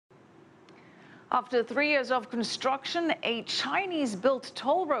After 3 years of construction, a Chinese-built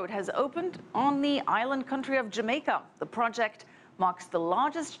toll road has opened on the island country of Jamaica. The project marks the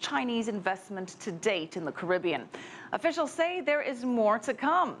largest Chinese investment to date in the Caribbean. Officials say there is more to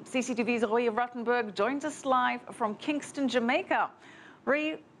come. CCTV's Roee Ruttenberg joins us live from Kingston, Jamaica.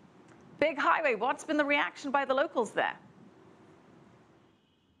 Roee, big highway. What's been the reaction by the locals there?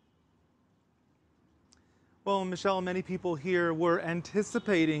 Well, Michelle, many people here were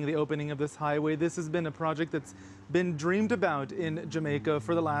anticipating the opening of this highway. This has been a project that's been dreamed about in Jamaica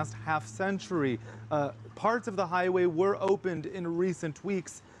for the last half century. Parts of the highway were opened in recent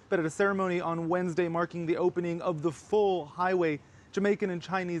weeks, but at a ceremony on Wednesday marking the opening of the full highway, Jamaican and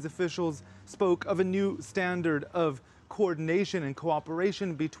Chinese officials spoke of a new standard of coordination and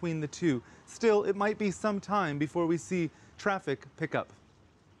cooperation between the two. Still, it might be some time before we see traffic pick up.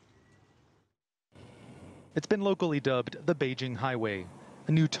 It's been locally dubbed the Beijing Highway,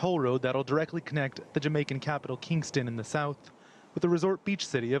 a new toll road that'll directly connect the Jamaican capital Kingston in the south with the resort beach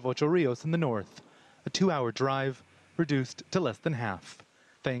city of Ocho Rios in the north. A 2-hour drive reduced to less than half,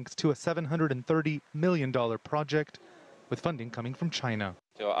 thanks to a $730 million project with funding coming from China.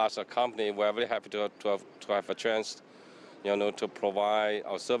 As a company, we're very happy to have a chance, to provide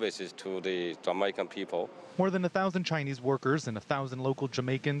our services to the Jamaican people. More than 1,000 Chinese workers and 1,000 local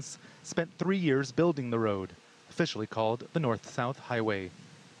Jamaicans spent 3 years building the road, officially called the North-South Highway.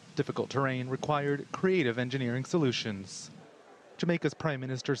 Difficult terrain required creative engineering solutions. Jamaica's Prime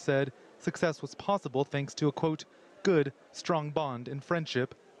Minister said success was possible thanks to a, quote, good, strong bond and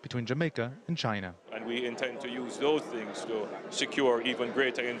friendship between Jamaica and China. And we intend to use those things to secure even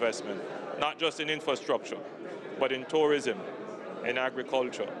greater investment, not just in infrastructure, but in tourism, in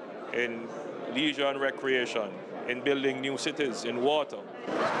agriculture, in leisure and recreation, in building new cities, in water.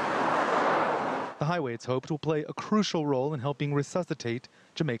 The highway, it's hoped, will play a crucial role in helping resuscitate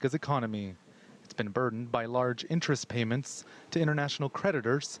Jamaica's economy. It's been burdened by large interest payments to international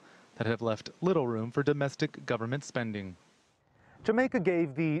creditors that have left little room for domestic government spending. Jamaica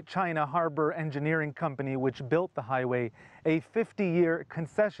gave the China Harbor Engineering Company, which built the highway, a 50-year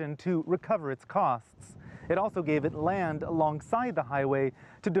concession to recover its costs. It also gave it land alongside the highway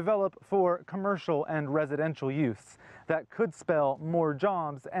to develop for commercial and residential use. That could spell more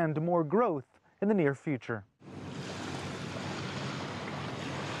jobs and more growth in the near future.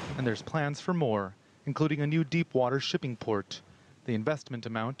 And there's plans for more, including a new deep water shipping port. The investment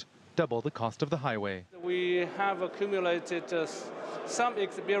amount double the cost of the highway. We have accumulated some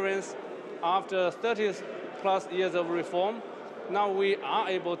experience after 30+ years of reform. Now we are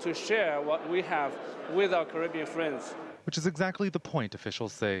able to share what we have with our Caribbean friends. Which is exactly the point,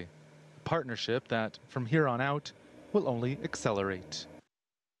 officials say. A partnership that, from here on out, will only accelerate.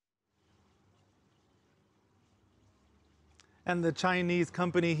 And the Chinese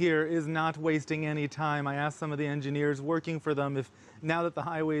company here is not wasting any time. I asked some of the engineers working for them if, now that the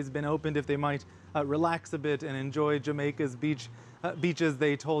highway has been opened, if they might relax a bit and enjoy Jamaica's beaches.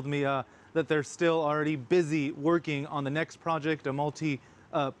 They told me that they're still already busy working on the next project, a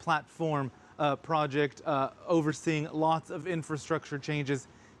multi-platform project overseeing lots of infrastructure changes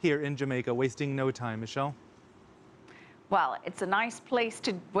here in Jamaica, wasting no time. Michelle? Well, it's a nice place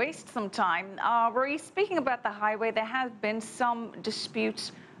to waste some time. Roee, speaking about the highway, there have been some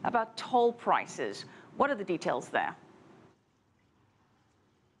disputes about toll prices. What are the details there?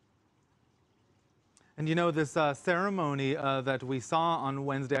 And this ceremony that we saw on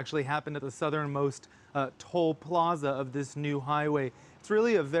Wednesday actually happened at the southernmost toll plaza of this new highway. It's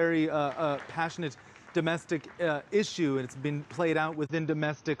really a very passionate domestic issue, and it's been played out within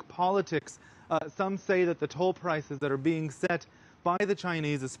domestic politics. Some say that the toll prices that are being set by the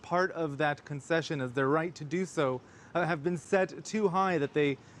Chinese as part of that concession, as their right to do so, have been set too high, that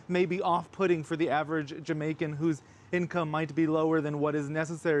they may be off-putting for the average Jamaican whose income might be lower than what is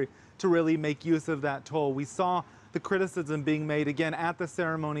necessary to really make use of that toll. We saw the criticism being made again at the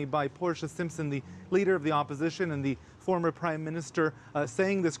ceremony by Portia Simpson, the leader of the opposition and the former prime minister,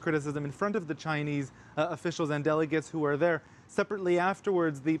 saying this criticism in front of the Chinese officials and delegates who are there. Separately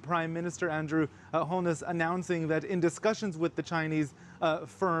afterwards, the Prime Minister, Andrew Holness, announcing that in discussions with the Chinese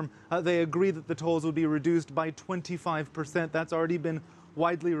firm, they agreed that the tolls would be reduced by 25%. That's already been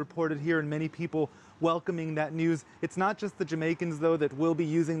widely reported here, and many people welcoming that news. It's not just the Jamaicans, though, that will be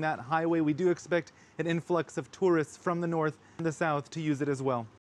using that highway. We do expect an influx of tourists from the north and the south to use it as well.